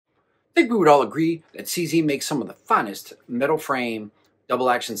I think we would all agree that CZ makes some of the finest metal frame, double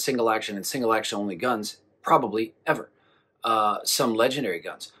action, and single action only guns probably ever. Some legendary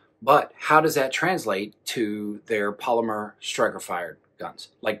guns. But how does that translate to their polymer striker fired guns?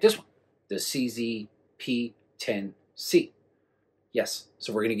 Like this one, the CZ P-10C. Yes,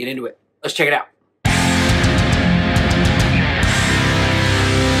 so we're going to get into it. Let's check it out.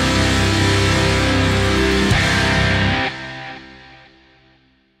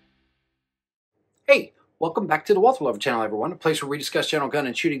 Hey, welcome back to the Walther Lover channel, everyone. A place where we discuss general gun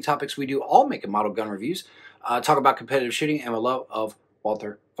and shooting topics. We do all make and model gun reviews, talk about competitive shooting, and a love of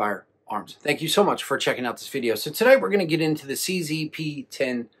Walther firearms. Thank you so much for checking out this video. So today we're going to get into the CZ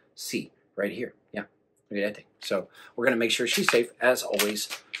P-10C right here. Yeah, look at that thing. So we're going to make sure she's safe. As always,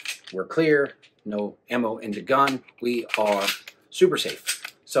 we're clear, no ammo in the gun. We are super safe.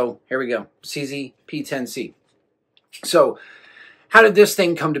 So here we go, CZ P-10C. So how did this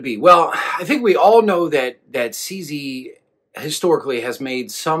thing come to be? Well, I think we all know that CZ historically has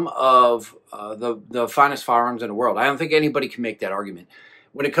made some of the finest firearms in the world. I don't think anybody can make that argument.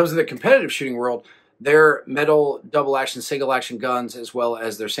 When it comes to the competitive shooting world, their metal double action, single action guns, as well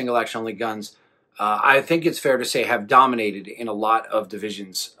as their single action only guns, I think it's fair to say have dominated in a lot of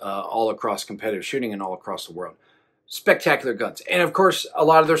divisions all across competitive shooting and all across the world. Spectacular guns. And of course, a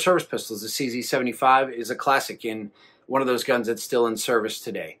lot of their service pistols. The CZ-75 is a classic in one of those guns that's still in service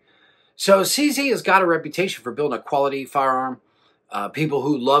today. So CZ has got a reputation for building a quality firearm. People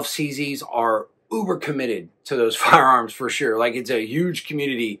who love CZs are uber committed to those firearms for sure. Like, it's a huge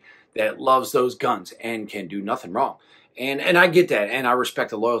community that loves those guns and can do nothing wrong. And I get that, and I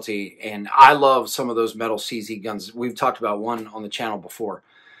respect the loyalty, and I love some of those metal CZ guns. We've talked about one on the channel before.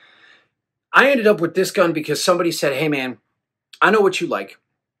 I ended up with this gun because somebody said, hey man, I know what you like,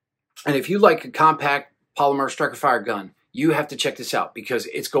 and if you like a compact polymer striker fire gun, you have to check this out because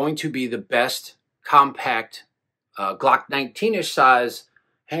it's going to be the best compact Glock 19-ish size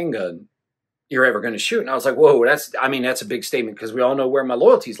handgun you're ever going to shoot. And I was like, whoa, that's a big statement because we all know where my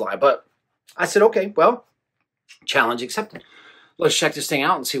loyalties lie. But I said, okay, well, challenge accepted. Let's check this thing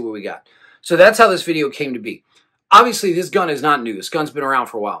out and see what we got. So that's how this video came to be. Obviously, this gun is not new. This gun's been around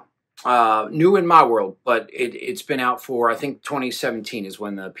for a while. New in my world, but it's been out for, I think, 2017 is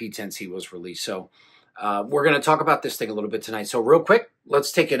when the P10C was released. So we're going to talk about this thing a little bit tonight. So real quick,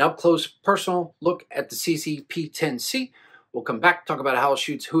 let's take an up-close personal look at the CZ P-10C. We'll come back, talk about how it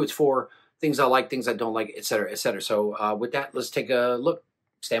shoots, who it's for, things I like, things I don't like, etc., etc. So with that, let's take a look.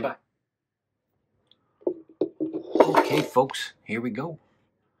 Stand by. Okay, folks, here we go.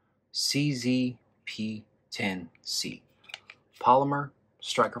 CZ P-10C. Polymer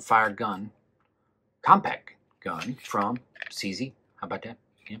striker fire gun. Compact gun from CZ. How about that?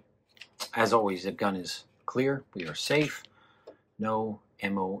 Yeah. As always, the gun is clear. We are safe. No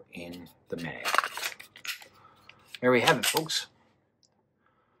ammo in the mag. There we have it, folks.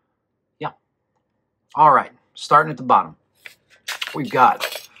 Yeah. All right. Starting at the bottom. We've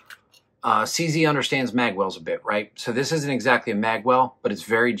got CZ understands mag wells a bit, right? So this isn't exactly a mag well, but it's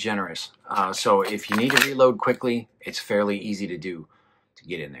very generous. So if you need to reload quickly, it's fairly easy to do to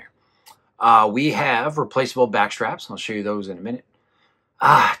get in there. We have replaceable back straps. I'll show you those in a minute.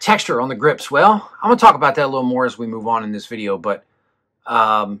 Texture on the grips. Well, I'm going to talk about that a little more as we move on in this video, but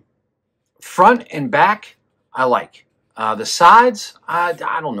front and back, I like. The sides, I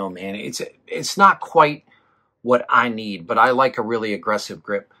don't know, man. It's not quite what I need, but I like a really aggressive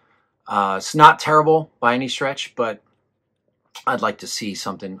grip. It's not terrible by any stretch, but I'd like to see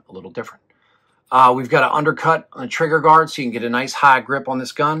something a little different. We've got an undercut on the trigger guard, so you can get a nice high grip on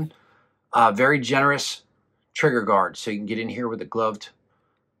this gun. Very generous trigger guard, so you can get in here with a gloved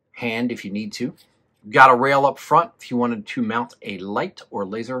hand if you need to. We've got a rail up front if you wanted to mount a light or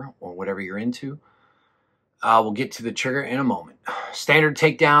laser or whatever you're into. We'll get to the trigger in a moment. Standard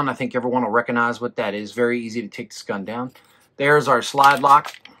takedown, I think everyone will recognize what that is. Very easy to take this gun down. There's our slide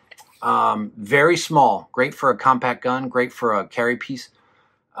lock. Very small, great for a compact gun, great for a carry piece.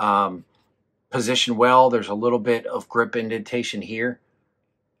 Positioned well. There's a little bit of grip indentation here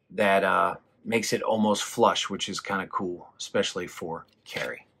that makes it almost flush, which is kind of cool, especially for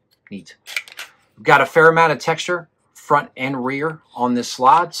carry. Neat. We've got a fair amount of texture front and rear on this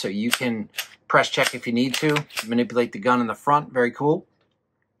slide, so you can press check if you need to, manipulate the gun in the front. Very cool.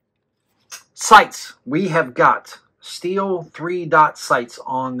 Sights. We have got steel 3-dot sights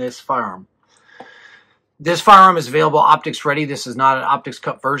on this firearm. This firearm is available optics ready. This is not an optics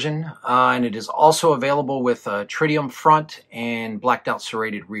cut version, and it is also available with a tritium front and blacked out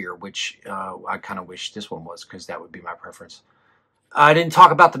serrated rear, which I kind of wish this one was because that would be my preference. I didn't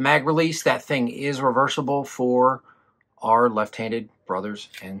talk about the mag release. That thing is reversible for our left-handed brothers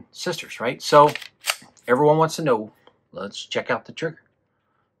and sisters, right? So everyone wants to know, let's check out the trigger.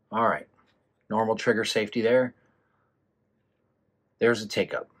 All right, normal trigger safety there. There's a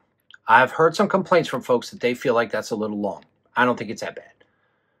take up. I've heard some complaints from folks that they feel like that's a little long. I don't think it's that bad.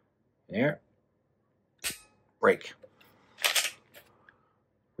 There. Break.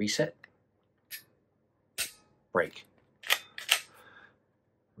 Reset. Break.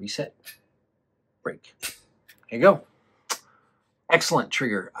 Reset. Break. There you go. Excellent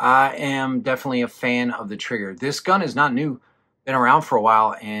trigger. I am definitely a fan of the trigger. This gun is not new. Been around for a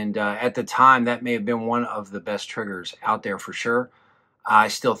while, and at the time, that may have been one of the best triggers out there for sure. I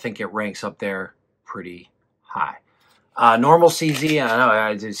still think it ranks up there pretty high. Normal CZ, I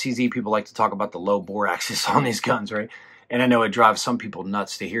know CZ people like to talk about the low bore axis on these guns, right? And I know it drives some people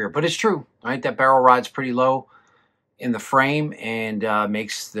nuts to hear it, but it's true, right? That barrel ride's pretty low in the frame and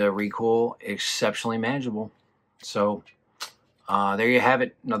makes the recoil exceptionally manageable. So there you have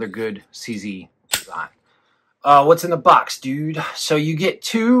it, another good CZ design. What's in the box, dude? So you get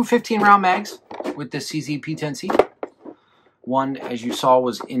two 15-round mags with the CZ P-10C. One, as you saw,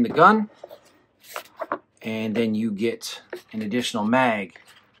 was in the gun. And then you get an additional mag.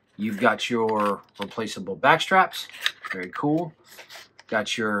 You've got your replaceable back straps. Very cool.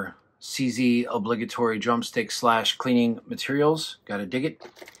 Got your CZ obligatory drumstick / cleaning materials. Gotta dig it.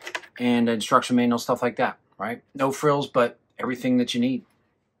 And instruction manual, stuff like that, right? No frills, but everything that you need.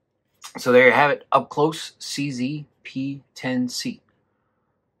 So there you have it, up close, CZ P-10C.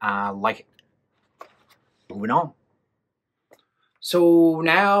 I like it. Moving on. So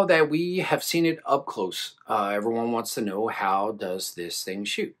now that we have seen it up close, everyone wants to know, how does this thing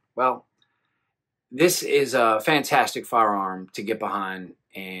shoot? Well, this is a fantastic firearm to get behind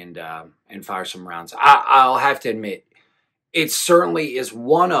and fire some rounds. I'll have to admit, it certainly is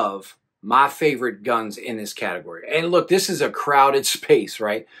one of my favorite guns in this category. And look, this is a crowded space,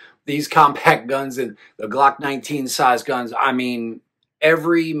 right? These compact guns and the Glock 19 size guns, I mean,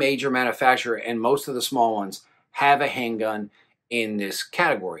 every major manufacturer and most of the small ones have a handgun in this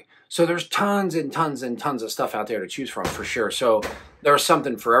category. So there's tons and tons and tons of stuff out there to choose from for sure. So there's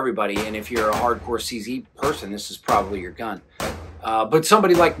something for everybody. And if you're a hardcore CZ person, this is probably your gun. But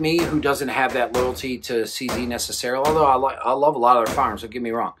somebody like me who doesn't have that loyalty to CZ necessarily, although I love a lot of their firearms, don't get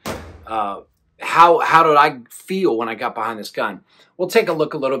me wrong. How did I feel when I got behind this gun? We'll take a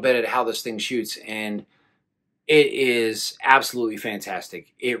look a little bit at how this thing shoots, and it is absolutely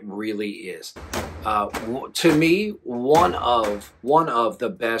fantastic. It really is. To me, one of the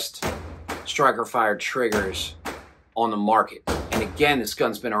best striker fired triggers on the market. And again, this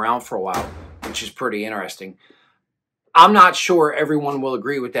gun's been around for a while, which is pretty interesting. I'm not sure everyone will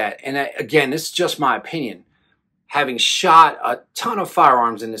agree with that. And again, this is just my opinion. Having shot a ton of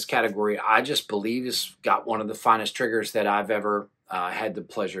firearms in this category, I just believe it's got one of the finest triggers that I've ever had the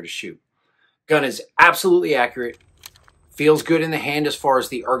pleasure to shoot. Gun is absolutely accurate. Feels good in the hand as far as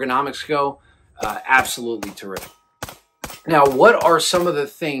the ergonomics go. Absolutely terrific. Now, what are some of the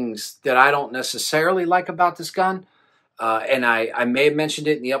things that I don't necessarily like about this gun? And I may have mentioned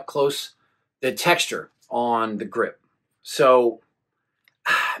it in the up close, the texture on the grip. So,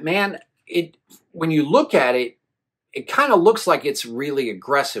 man, when you look at it, it kind of looks like it's really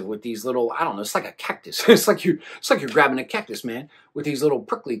aggressive with these little, I don't know, it's like a cactus. It's like you're grabbing a cactus, man, with these little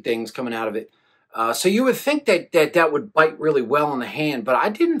prickly things coming out of it. So you would think that would bite really well in the hand, but I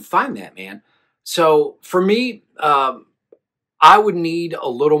didn't find that, man. So for me, I would need a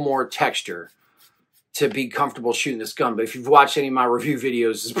little more texture to be comfortable shooting this gun. But if you've watched any of my review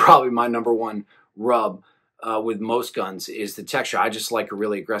videos, it's probably my #1 rub with most guns is the texture. I just like a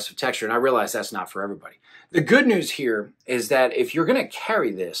really aggressive texture, and I realize that's not for everybody. The good news here is that if you're going to carry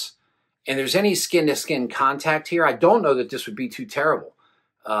this and there's any skin-to-skin contact here, I don't know that this would be too terrible.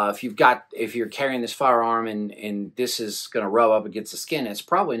 If you're carrying this firearm and this is going to rub up against the skin, it's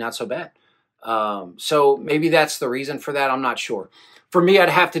probably not so bad. So maybe that's the reason for that. I'm not sure. For me, I'd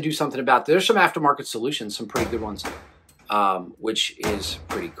have to do something about this. There's some aftermarket solutions, some pretty good ones, which is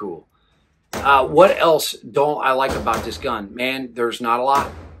pretty cool. What else don't I like about this gun? Man, there's not a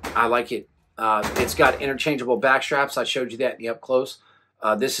lot. I like it. It's got interchangeable back straps. I showed you that in the up close.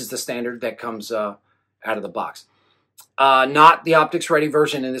 This is the standard that comes out of the box. Not the optics ready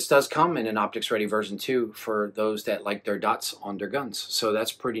version, and this does come in an optics ready version too for those that like their dots on their guns. So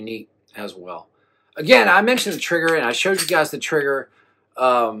that's pretty neat as well. Again, I mentioned the trigger, and I showed you guys the trigger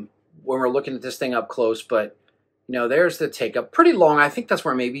when we're looking at this thing up close, but you know, there's the take up. Pretty long. I think that's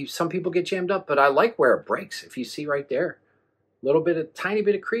where maybe some people get jammed up, but I like where it breaks. If you see right there, tiny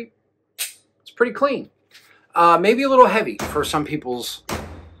bit of creep. It's pretty clean. Maybe a little heavy for some people's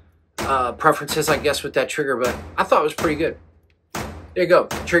preferences, I guess, with that trigger, but I thought it was pretty good. There you go.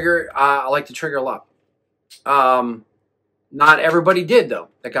 Trigger, I like the trigger a lot. Not everybody did, though,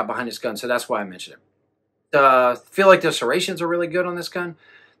 that got behind this gun, so that's why I mentioned it. Feel like the serrations are really good on this gun.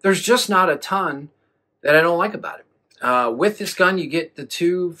 There's just not a ton that I don't like about it. With this gun, you get the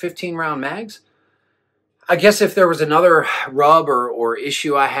two 15-round mags. I guess if there was another rub or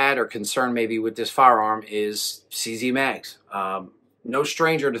issue I had or concern maybe with this firearm is CZ mags. No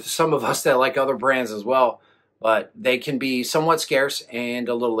stranger to some of us that like other brands as well, but they can be somewhat scarce and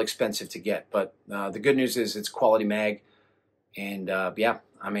a little expensive to get. But the good news is it's quality mag, and yeah,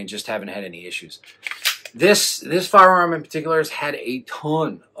 I mean, just haven't had any issues. This firearm in particular has had a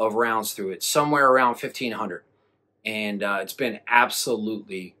ton of rounds through it, somewhere around 1,500, and it's been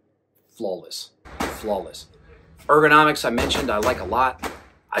absolutely flawless. Flawless. Ergonomics, I mentioned, I like a lot.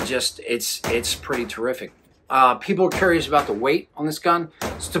 It's pretty terrific. People are curious about the weight on this gun.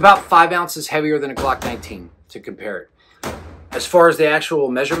 It's about 5 ounces heavier than a Glock 19 to compare it. As far as the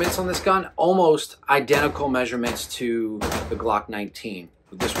actual measurements on this gun, almost identical measurements to the Glock 19,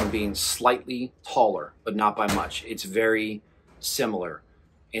 with this one being slightly taller, but not by much. It's very similar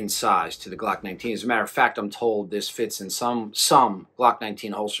in size to the Glock 19. As a matter of fact, I'm told this fits in some Glock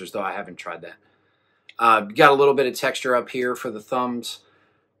 19 holsters, though I haven't tried that. Got a little bit of texture up here for the thumbs.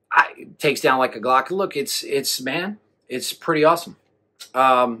 It takes down like a Glock. Look, it's pretty awesome.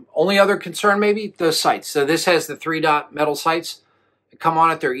 Only other concern maybe the sights. So this has the 3-dot metal sights that come on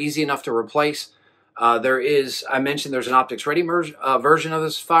it. They're easy enough to replace. I mentioned there's an optics ready version of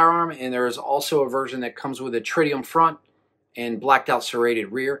this firearm, and there is also a version that comes with a tritium front and blacked out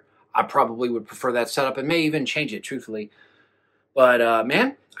serrated rear. I probably would prefer that setup and may even change it, truthfully. But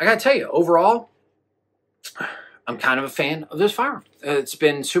man, I gotta tell you, overall, I'm kind of a fan of this firearm. It's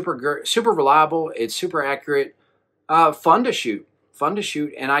been super reliable. It's super accurate. Fun to shoot.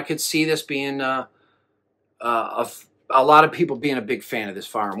 And I could see this being a lot of people being a big fan of this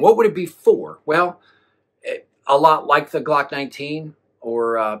firearm. What would it be for? Well, a lot like the Glock 19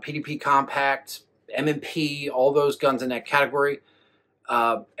 or PDP Compact, M&P, all those guns in that category.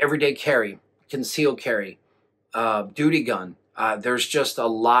 Everyday carry, concealed carry, duty gun. There's just a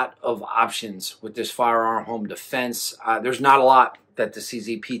lot of options with this firearm. Home defense. There's not a lot that the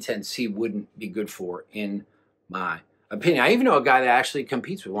CZ P-10C wouldn't be good for, in my opinion. I even know a guy that actually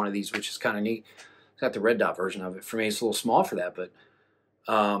competes with one of these, which is kind of neat. It's got the red dot version of it. For me, it's a little small for that, but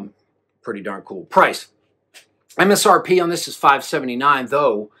pretty darn cool. Price. MSRP on this is $579,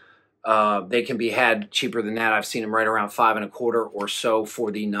 though they can be had cheaper than that. I've seen them right around $5.25 or so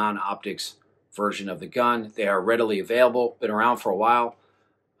for the non-optics version of the gun. They are readily available, been around for a while.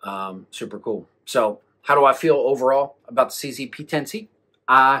 Super cool. So how do I feel overall about the CZ P-10C?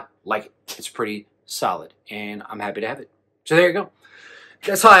 I like it. It's pretty solid, and I'm happy to have it. So there you go.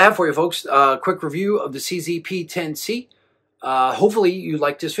 That's all I have for you, folks. Quick review of the CZ P-10C. Hopefully you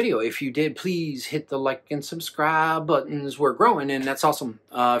liked this video. If you did, please hit the like and subscribe buttons. We're growing, and that's awesome.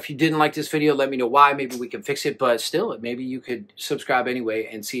 If you didn't like this video, let me know why. Maybe we can fix it, but still, maybe you could subscribe anyway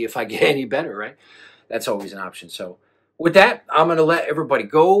and see if I get any better, right? That's always an option. So with that, I'm going to let everybody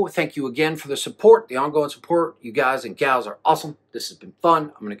go. Thank you again for the support, the ongoing support. You guys and gals are awesome. This has been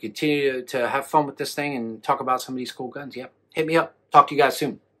fun. I'm going to continue to have fun with this thing and talk about some of these cool guns. Yep. Hit me up. Talk to you guys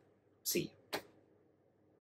soon. See you.